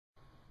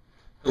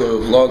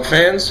Hello vlog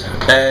fans,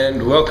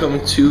 and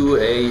welcome to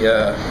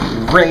a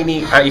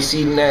rainy,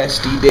 icy,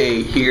 nasty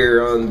day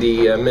here on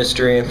the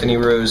Mr. Anthony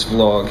Rose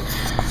vlog.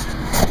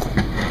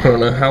 I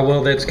don't know how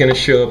well that's going to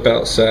show up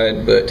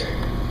outside, but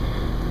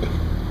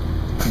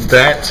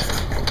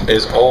that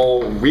is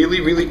all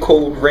really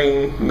cold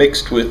rain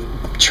mixed with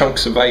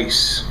chunks of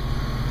ice.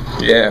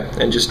 Yeah,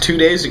 and just 2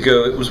 days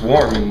ago it was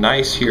warm and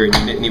nice here and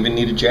you didn't even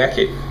need a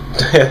jacket.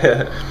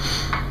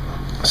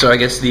 So I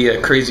guess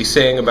the crazy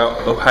saying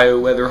about Ohio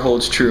weather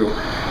holds true.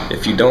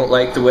 If you don't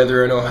like the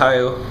weather in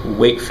Ohio,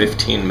 wait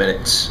 15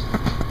 minutes.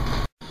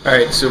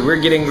 Alright, so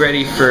we're getting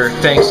ready for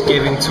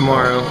Thanksgiving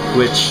tomorrow,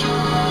 which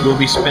we'll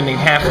be spending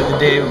half of the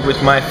day with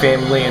my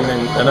family and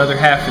then another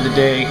half of the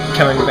day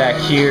coming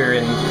back here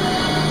and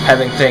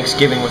having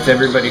Thanksgiving with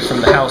everybody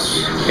from the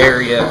house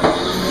area.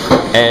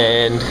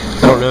 And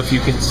I don't know if you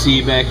can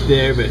see back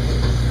there, but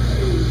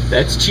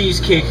that's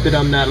cheesecake that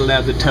I'm not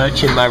allowed to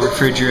touch in my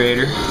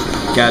refrigerator.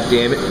 God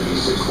damn it.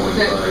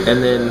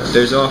 And then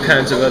there's all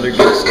kinds of other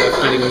good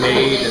stuff getting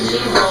made,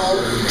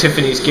 and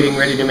Tiffany's getting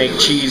ready to make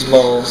cheese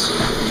balls.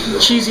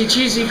 Cheesy,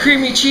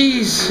 creamy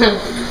cheese!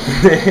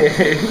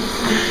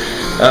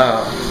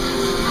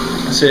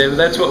 So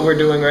that's what we're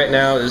doing right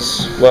now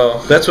well,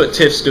 that's what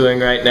Tiff's doing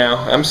right now.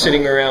 I'm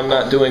sitting around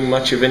not doing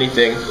much of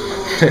anything.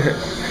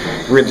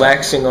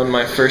 Relaxing on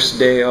my first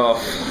day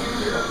off.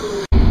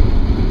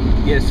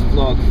 Yes,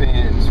 vlog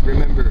fans,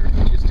 remember,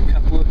 just a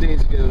couple of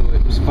days ago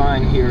it was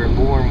fine here and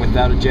warm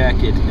without a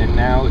jacket, and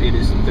now it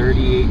is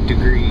 38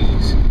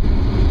 degrees.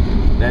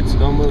 That's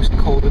almost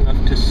cold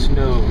enough to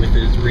snow with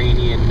as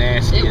rainy and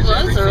nasty as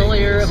everything. It was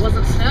earlier, it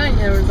wasn't snowing,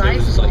 there was ice.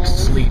 It was like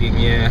sleeting,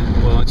 yeah.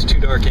 Well, it's too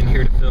dark in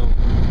here to film.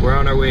 We're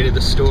on our way to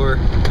the store.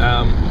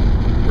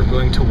 We're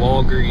going to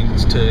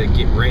Walgreens to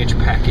get ranch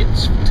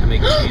packets to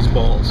make cheese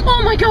balls.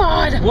 Oh my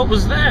god! What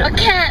was that? A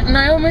cat, and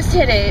I almost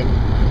hit it.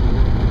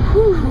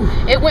 Whew.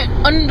 It went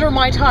under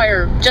my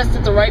tire just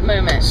at the right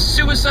moment.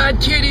 Suicide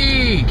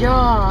kitty!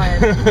 God.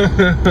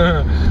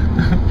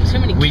 Too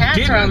many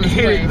cats around this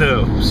place. We didn't hit it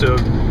though, so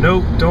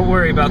nope, don't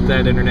worry about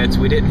that, internets.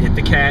 We didn't hit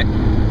the cat,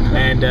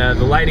 and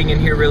the lighting in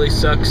here really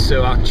sucks,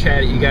 so I'll chat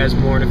at you guys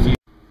more in a few.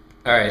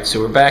 Alright, so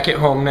we're back at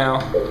home now.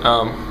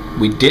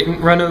 We didn't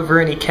run over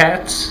any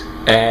cats,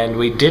 and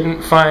we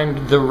didn't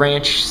find the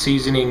ranch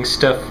seasoning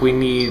stuff we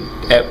need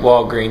at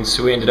Walgreens,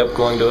 so we ended up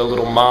going to a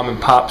little mom and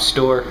pop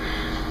store.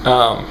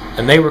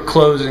 And they were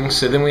closing,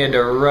 so then we had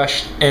to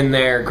rush in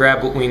there,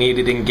 grab what we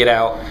needed, and get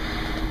out.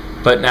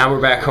 But now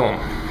we're back home,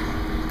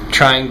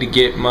 trying to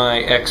get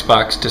my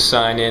Xbox to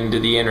sign into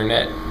the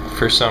internet.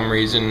 For some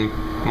reason,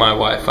 my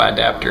Wi-Fi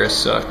adapter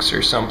sucks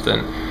or something,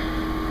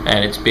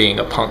 and it's being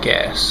a punk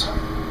ass.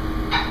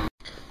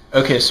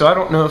 Okay, so I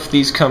don't know if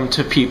these come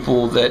to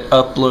people that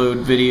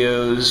upload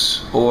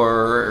videos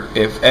or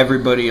if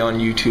everybody on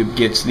YouTube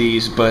gets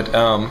these, but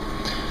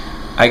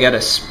I got a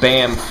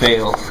spam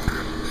fail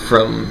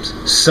from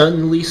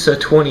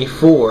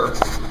SunLisa24,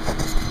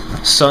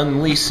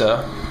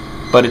 SunLisa,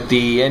 but at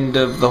the end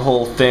of the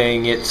whole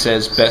thing it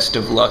says best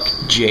of luck,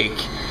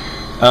 Jake.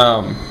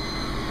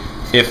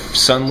 If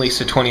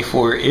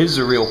SunLisa24 is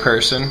a real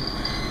person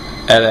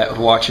that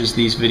watches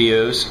these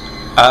videos,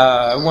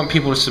 I want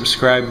people to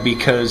subscribe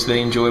because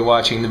they enjoy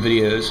watching the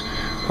videos,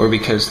 or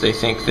because they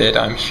think that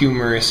I'm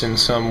humorous in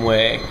some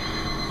way,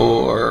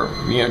 or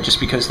just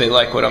because they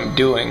like what I'm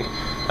doing.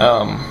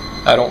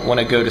 I don't want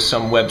to go to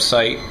some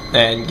website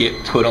and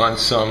get put on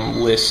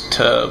some list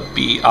to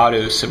be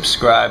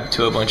auto-subscribed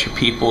to a bunch of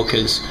people,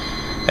 because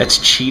that's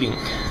cheating.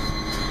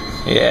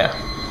 Yeah,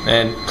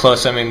 and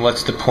plus, I mean,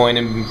 what's the point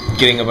in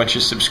getting a bunch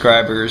of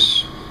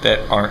subscribers that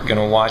aren't going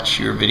to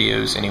watch your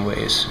videos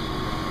anyways?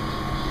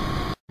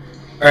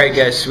 Alright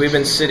guys, so we've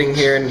been sitting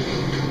here and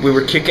we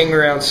were kicking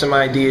around some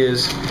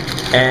ideas,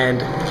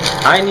 and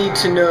I need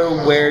to know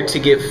where to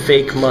get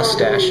fake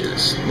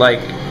mustaches.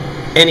 Like,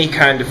 any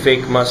kind of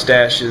fake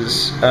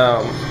mustaches.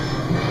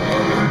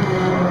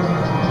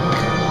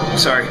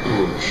 Sorry.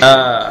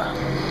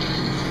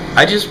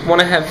 I just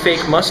want to have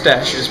fake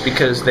mustaches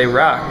because they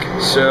rock.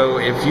 So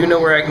if you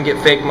know where I can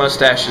get fake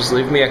mustaches,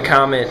 leave me a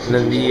comment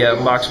in the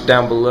box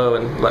down below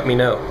and let me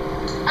know.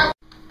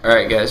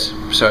 Alright guys,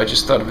 so I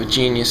just thought of a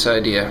genius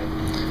idea.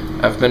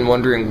 I've been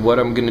wondering what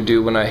I'm going to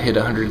do when I hit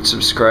 100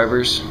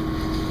 subscribers,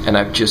 and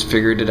I've just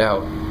figured it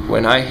out.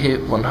 When I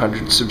hit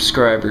 100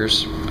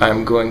 subscribers,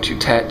 I'm going to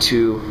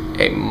tattoo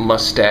a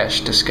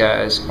mustache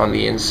disguise on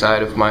the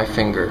inside of my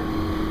finger.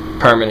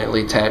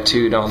 Permanently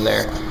tattooed on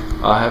there.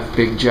 I'll have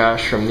Big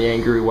Josh from the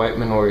Angry White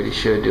Minority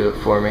Show do it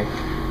for me.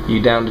 You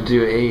down to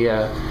do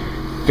a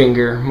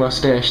finger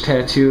mustache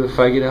tattoo if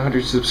I get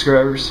 100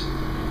 subscribers?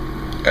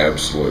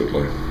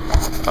 Absolutely.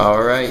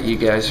 Alright, you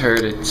guys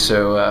heard it.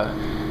 So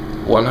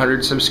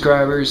 100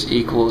 subscribers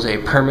equals a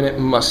permanent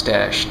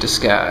mustache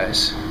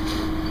disguise.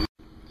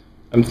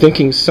 I'm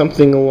thinking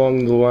something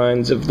along the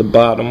lines of the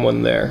bottom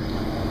one there.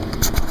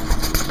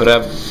 But I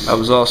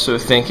was also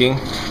thinking,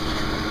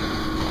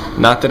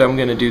 not that I'm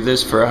going to do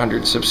this for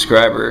 100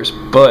 subscribers,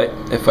 but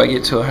if I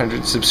get to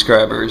 100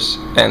 subscribers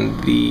and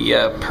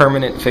the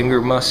permanent finger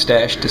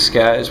mustache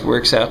disguise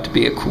works out to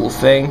be a cool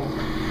thing,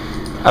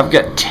 I've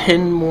got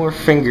 10 more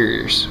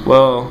fingers.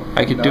 Well,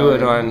 I could do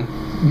it on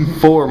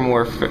 4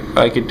 more.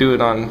 I could do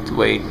it on.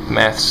 Wait,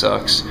 math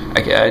sucks.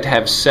 I'd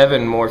have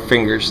 7 more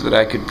fingers that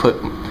I could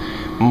put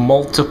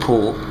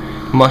multiple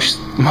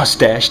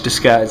mustache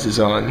disguises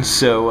on.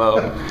 So,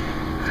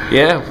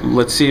 yeah,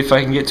 let's see if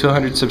I can get to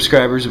 100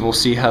 subscribers, and we'll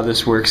see how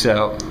this works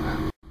out.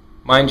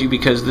 Mind you,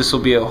 because this will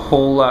be a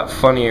whole lot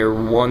funnier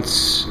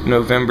once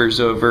November's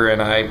over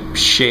and I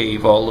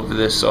shave all of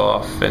this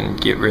off and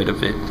get rid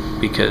of it,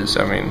 because,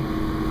 I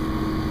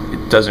mean,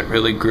 it doesn't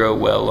really grow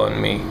well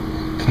on me.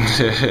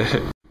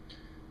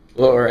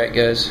 Well, alright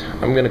guys,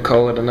 I'm gonna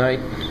call it a night.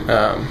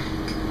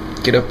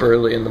 Get up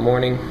early in the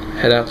morning,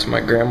 head out to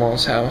my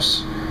grandma's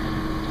house,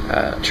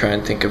 try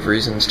and think of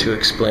reasons to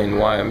explain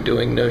why I'm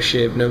doing No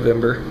Shave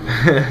November,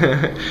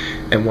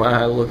 and why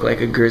I look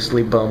like a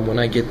grizzly bum when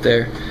I get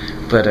there.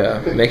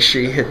 But make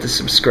sure you hit the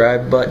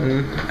subscribe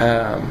button.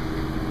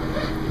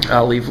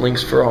 I'll leave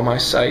links for all my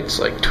sites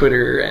like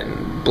Twitter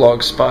and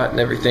Blogspot and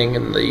everything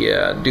in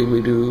the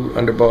doobly-doo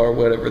underbar,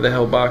 whatever the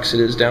hell box it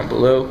is down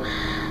below.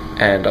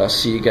 And I'll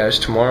see you guys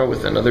tomorrow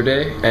with another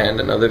day and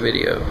another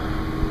video.